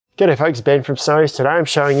G'day folks, Ben from Snowies. Today I'm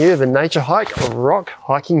showing you the Naturehike Rock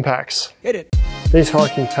Hiking Packs. Hit it. These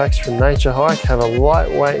hiking packs from Naturehike have a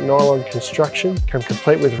lightweight nylon construction, come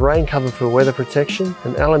complete with rain cover for weather protection,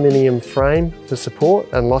 an aluminium frame for support,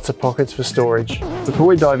 and lots of pockets for storage. Before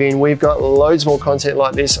we dive in, we've got loads more content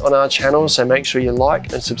like this on our channel, so make sure you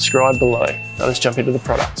like and subscribe below. Now let's jump into the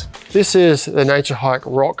product. This is the Naturehike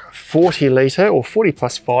Rock 40 litre or 40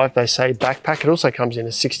 plus 5 they say backpack. It also comes in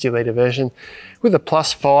a 60 litre version. With a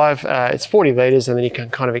plus 5, it's 40 litres, and then you can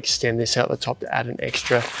kind of extend this out the top to add an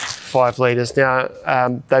extra 5 litres. Now,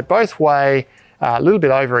 they both weigh a little bit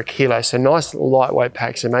over a kilo, so nice lightweight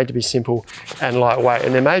packs. They're made to be simple and lightweight,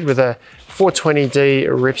 and they're made with a 420D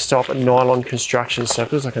ripstop nylon construction, so it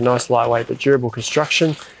feels like a nice lightweight but durable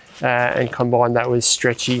construction, and combine that with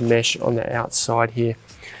stretchy mesh on the outside here.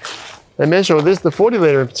 They measure this, the 40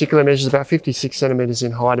 litre in particular measures about 56 centimetres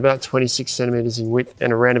in height, about 26 centimetres in width,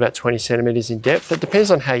 and around about 20 centimetres in depth. It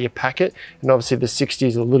depends on how you pack it, and obviously the 60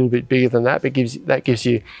 is a little bit bigger than that, but that gives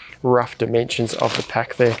you rough dimensions of the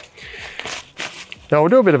pack there. Now we'll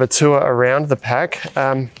do a bit of a tour around the pack.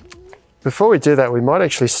 Before we do that, we might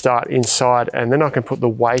actually start inside, and then I can put the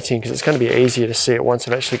weight in, because it's going to be easier to see it once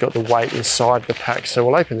I've actually got the weight inside the pack. So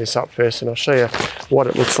we'll open this up first, and I'll show you what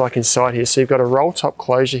it looks like inside here. So you've got a roll top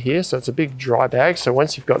closure here, so it's a big dry bag. So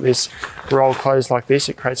once you've got this roll closed like this,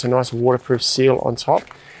 it creates a nice waterproof seal on top.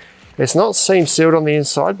 It's not seam sealed on the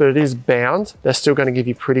inside, but it is bound. They're still going to give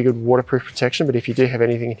you pretty good waterproof protection, but if you do have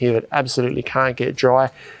anything in here that absolutely can't get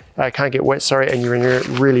wet, and you're in a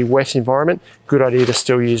really wet environment, good idea to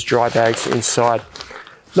still use dry bags inside.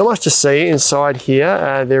 Not much to see inside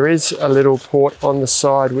here. There is a little port on the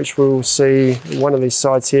side, which we'll see one of these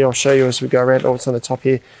sides here. I'll show you as we go around. Oh, it's on the top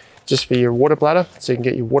here, just for your water bladder, so you can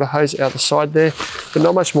get your water hose out the side there. But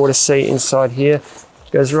not much more to see inside here.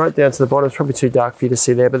 Goes right down to the bottom. It's probably too dark for you to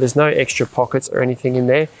see there, but there's no extra pockets or anything in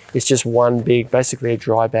there. It's just one big, basically a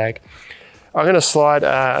dry bag. I'm going to slide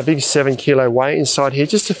a big 7 kilo weight inside here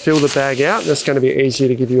just to fill the bag out. That's going to be easier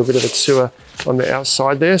to give you a bit of a tour on the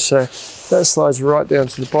outside there. So that slides right down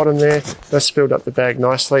to the bottom there. That's filled up the bag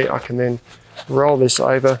nicely. I can then roll this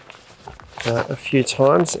over a few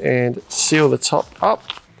times and seal the top up.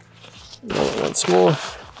 Roll it once more.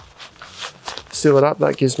 Seal it up.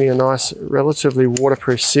 That gives me a nice, relatively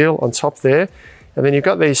waterproof seal on top there. And then you've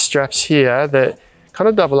got these straps here that kind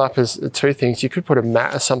of double up as two things. You could put a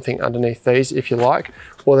mat or something underneath these if you like,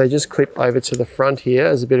 or they just clip over to the front here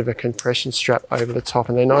as a bit of a compression strap over the top,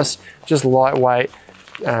 and they're nice, just lightweight,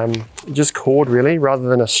 just cord really, rather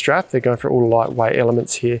than a strap. They're going for all the lightweight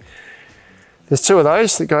elements here. There's two of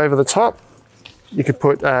those that go over the top. You could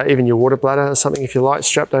put even your water bladder or something if you like,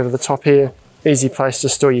 strapped over the top here. Easy place to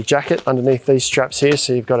store your jacket underneath these straps here,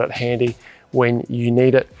 so you've got it handy when you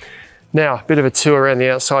need it. Now, a bit of a tour around the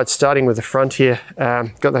outside, starting with the front here.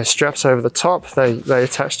 Got those straps over the top. They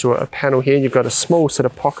attach to a panel here. You've got a small sort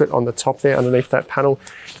of pocket on the top there underneath that panel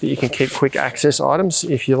that you can keep quick access items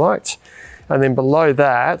if you liked. And then below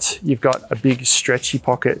that, you've got a big stretchy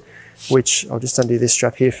pocket, which I'll just undo this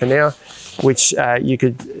strap here for now, which you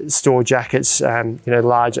could store jackets,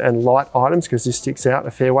 large and light items, because this sticks out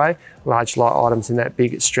a fair way. Large, light items in that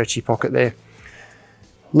big stretchy pocket there.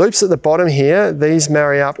 Loops at the bottom here, these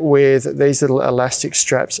marry up with these little elastic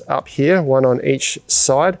straps up here, one on each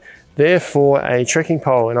side. They're for a trekking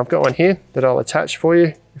pole, and I've got one here that I'll attach for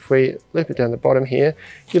you. If we loop it down the bottom here,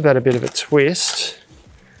 give that a bit of a twist,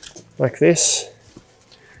 like this,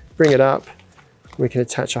 bring it up, we can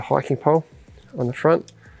attach a hiking pole on the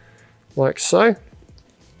front, like so,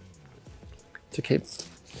 to keep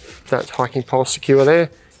that hiking pole secure there.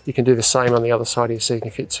 You can do the same on the other side here, so you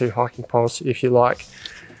can fit 2 hiking poles if you like.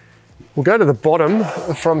 We'll go to the bottom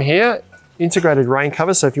from here, integrated rain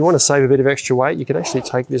cover. So if you want to save a bit of extra weight, you could actually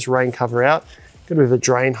take this rain cover out. Got a bit of a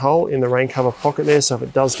drain hole in the rain cover pocket there, so if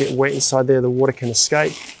it does get wet inside there, the water can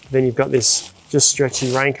escape. Then you've got this just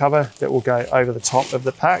stretchy rain cover that will go over the top of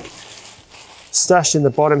the pack. Stashed in the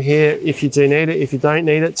bottom here if you do need it. If you don't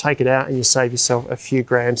need it, take it out and you save yourself a few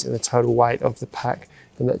grams in the total weight of the pack.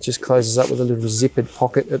 And that just closes up with a little zippered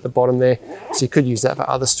pocket at the bottom there. So you could use that for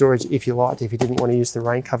other storage if you liked, if you didn't want to use the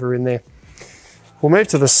rain cover in there. We'll move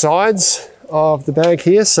to the sides of the bag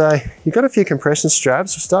here. So you've got a few compression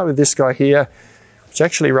straps. We'll start with this guy here, which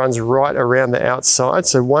actually runs right around the outside.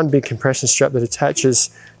 So one big compression strap that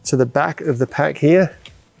attaches to the back of the pack here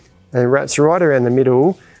and wraps right around the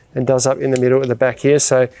middle and does up in the middle at the back here.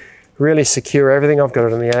 So really secure everything. I've got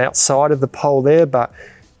it on the outside of the pole there, but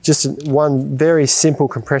just one very simple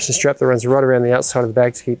compression strap that runs right around the outside of the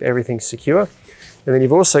bag to keep everything secure. And then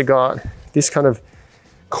you've also got this kind of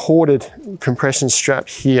corded compression strap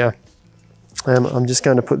here. I'm just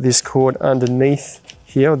going to put this cord underneath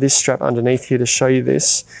here, or this strap underneath here to show you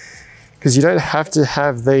this, because you don't have to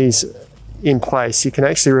have these in place. You can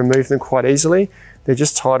actually remove them quite easily. They're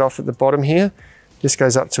just tied off at the bottom here. This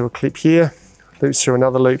goes up to a clip here, loops through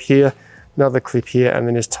another loop here, another clip here, and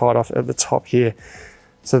then is tied off at the top here.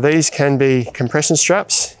 So these can be compression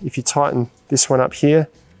straps. If you tighten this one up here,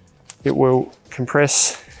 it will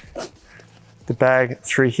compress the bag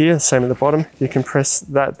through here, same at the bottom. You compress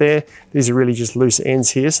that there. These are really just loose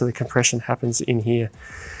ends here, so the compression happens in here.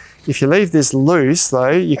 If you leave this loose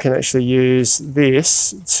though, you can actually use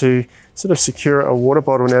this to sort of secure a water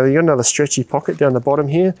bottle. Now you've got another stretchy pocket down the bottom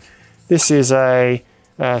here. This is a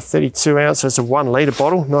 32 ounce, so it's a 1 litre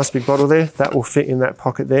bottle, nice big bottle there. That will fit in that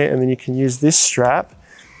pocket there, and then you can use this strap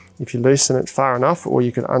if you loosen it far enough, or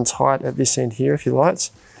you can untie it at this end here if you like.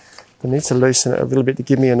 I need to loosen it a little bit to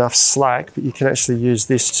give me enough slack, but you can actually use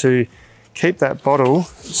this to keep that bottle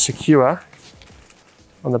secure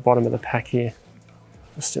on the bottom of the pack here.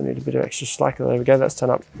 I still need a bit of extra slack. There we go, that's done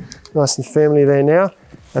up nice and firmly there now,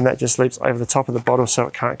 and that just leaps over the top of the bottle so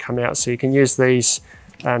it can't come out. So you can use these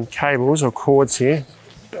cables or cords here,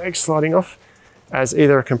 bag sliding off, as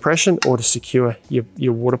either a compression or to secure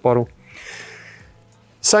your water bottle.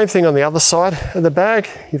 Same thing on the other side of the bag.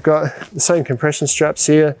 You've got the same compression straps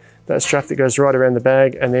here, that strap that goes right around the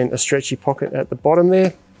bag, and then a stretchy pocket at the bottom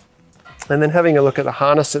there. And then having a look at the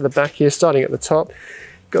harness at the back here, starting at the top,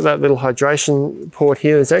 got that little hydration port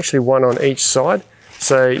here. There's actually one on each side,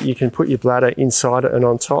 so you can put your bladder inside it and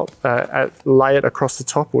on top, lay it across the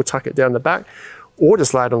top or tuck it down the back, or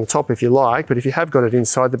just lay it on the top if you like. But if you have got it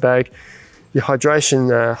inside the bag, your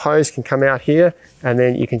hydration hose can come out here, and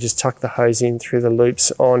then you can just tuck the hose in through the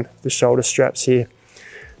loops on the shoulder straps here.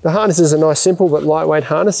 The harness is a nice simple but lightweight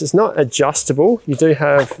harness. It's not adjustable. You do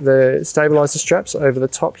have the stabilizer straps over the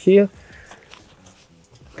top here.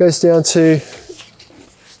 Goes down to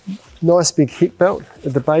nice big hip belt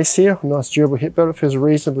at the base here, a nice durable hip belt. It feels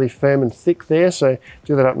reasonably firm and thick there, so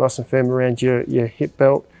do that up nice and firm around your hip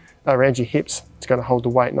belt, around your hips. It's going to hold the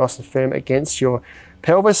weight nice and firm against your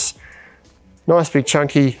pelvis. Nice big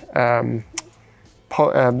chunky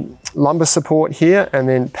lumbar support here, and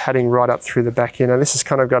then padding right up through the back here. Now this has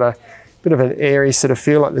kind of got a bit of an airy sort of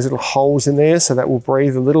feel, like there's little holes in there, so that will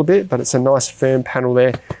breathe a little bit, but it's a nice firm panel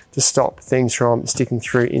there to stop things from sticking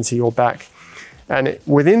through into your back. And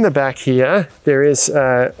within the back here, there is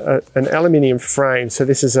an aluminium frame. So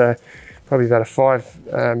this is probably about a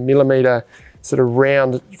 5 millimeter sort of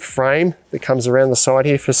round frame that comes around the side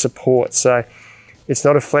here for support. So it's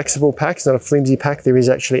not a flexible pack, it's not a flimsy pack. There is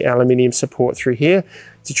actually aluminium support through here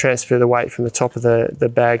to transfer the weight from the top of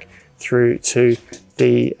the bag through to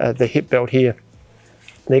the hip belt here.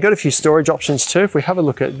 Now you've got a few storage options too. If we have a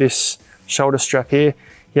look at this shoulder strap here,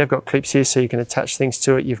 you have got clips here so you can attach things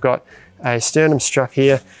to it. You've got a sternum strap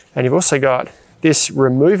here, and you've also got this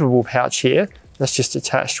removable pouch here that's just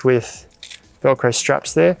attached with Velcro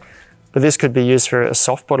straps there. But this could be used for a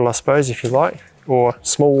soft bottle, I suppose, if you like, or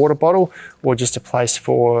small water bottle, or just a place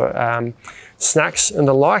for snacks and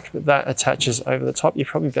the like, but that attaches over the top. You're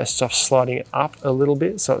probably best off sliding it up a little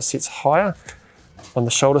bit so it sits higher on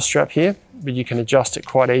the shoulder strap here, but you can adjust it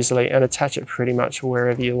quite easily and attach it pretty much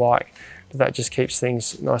wherever you like. But that just keeps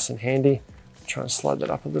things nice and handy. I'll try and slide that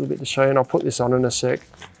up a little bit to show you, and I'll put this on in a sec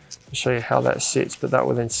to show you how that sits, but that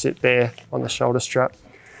will then sit there on the shoulder strap.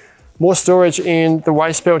 More storage in the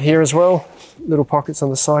waist belt here as well. Little pockets on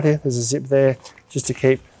the side here. There's a zip there just to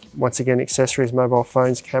keep, once again, accessories, mobile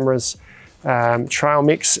phones, cameras, trail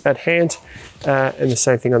mix at hand. And the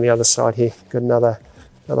same thing on the other side here. Got another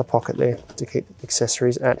pocket there to keep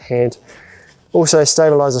accessories at hand. Also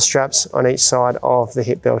stabilizer straps on each side of the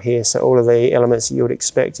hip belt here. So all of the elements that you would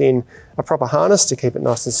expect in a proper harness to keep it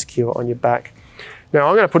nice and secure on your back. Now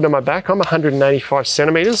I'm going to put it on my back. I'm 185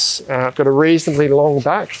 centimeters. I've got a reasonably long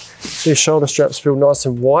back. These shoulder straps feel nice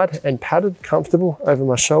and wide and padded, comfortable over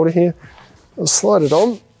my shoulder here. I'll slide it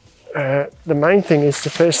on. The main thing is to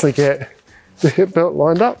firstly get the hip belt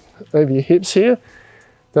lined up over your hips here.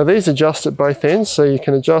 Now these adjust at both ends, so you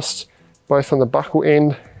can adjust both on the buckle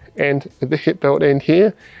end and at the hip belt end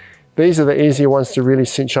here. These are the easier ones to really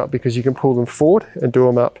cinch up because you can pull them forward and do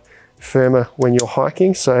them up firmer when you're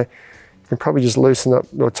hiking. So you can probably just loosen up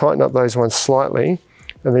or tighten up those ones slightly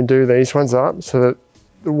and then do these ones up so that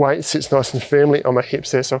the weight sits nice and firmly on my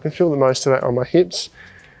hips there. So I can feel the most of that on my hips.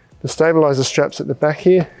 The stabilizer straps at the back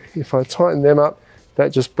here, if I tighten them up,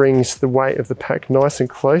 that just brings the weight of the pack nice and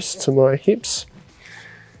close to my hips.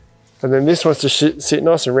 And then this wants to sit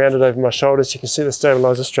nice and rounded over my shoulders. You can see the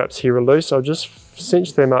stabilizer straps here are loose. I'll just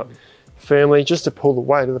cinch them up firmly just to pull the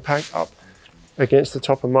weight of the pack up against the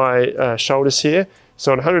top of my shoulders here.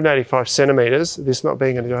 So at 185 centimeters, this not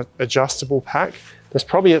being an adjustable pack, That's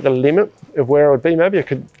probably at the limit of where I would be. Maybe I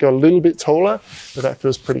could go a little bit taller, but that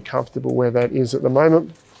feels pretty comfortable where that is at the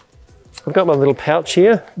moment. I've got my little pouch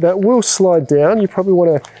here that will slide down. You probably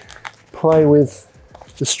want to play with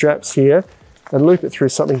the straps here and loop it through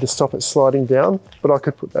something to stop it sliding down, but I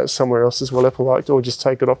could put that somewhere else as well if I liked, or just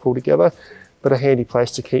take it off altogether. But a handy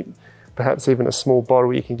place to keep perhaps even a small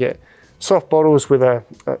bottle. You can get soft bottles with a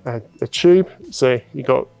tube, so you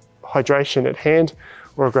got hydration at hand,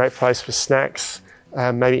 or a great place for snacks,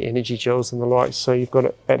 maybe energy gels and the like, so you've got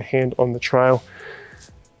it at hand on the trail.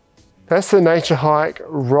 That's the Naturehike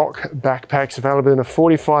Rock Backpacks, available in a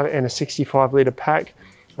 45 and a 65 litre pack.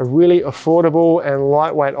 A really affordable and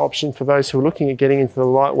lightweight option for those who are looking at getting into the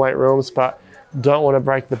lightweight realms but don't want to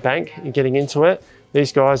break the bank in getting into it.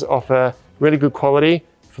 These guys offer really good quality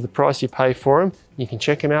for the price you pay for them. You can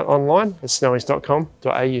check them out online at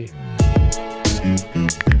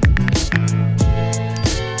snowies.com.au.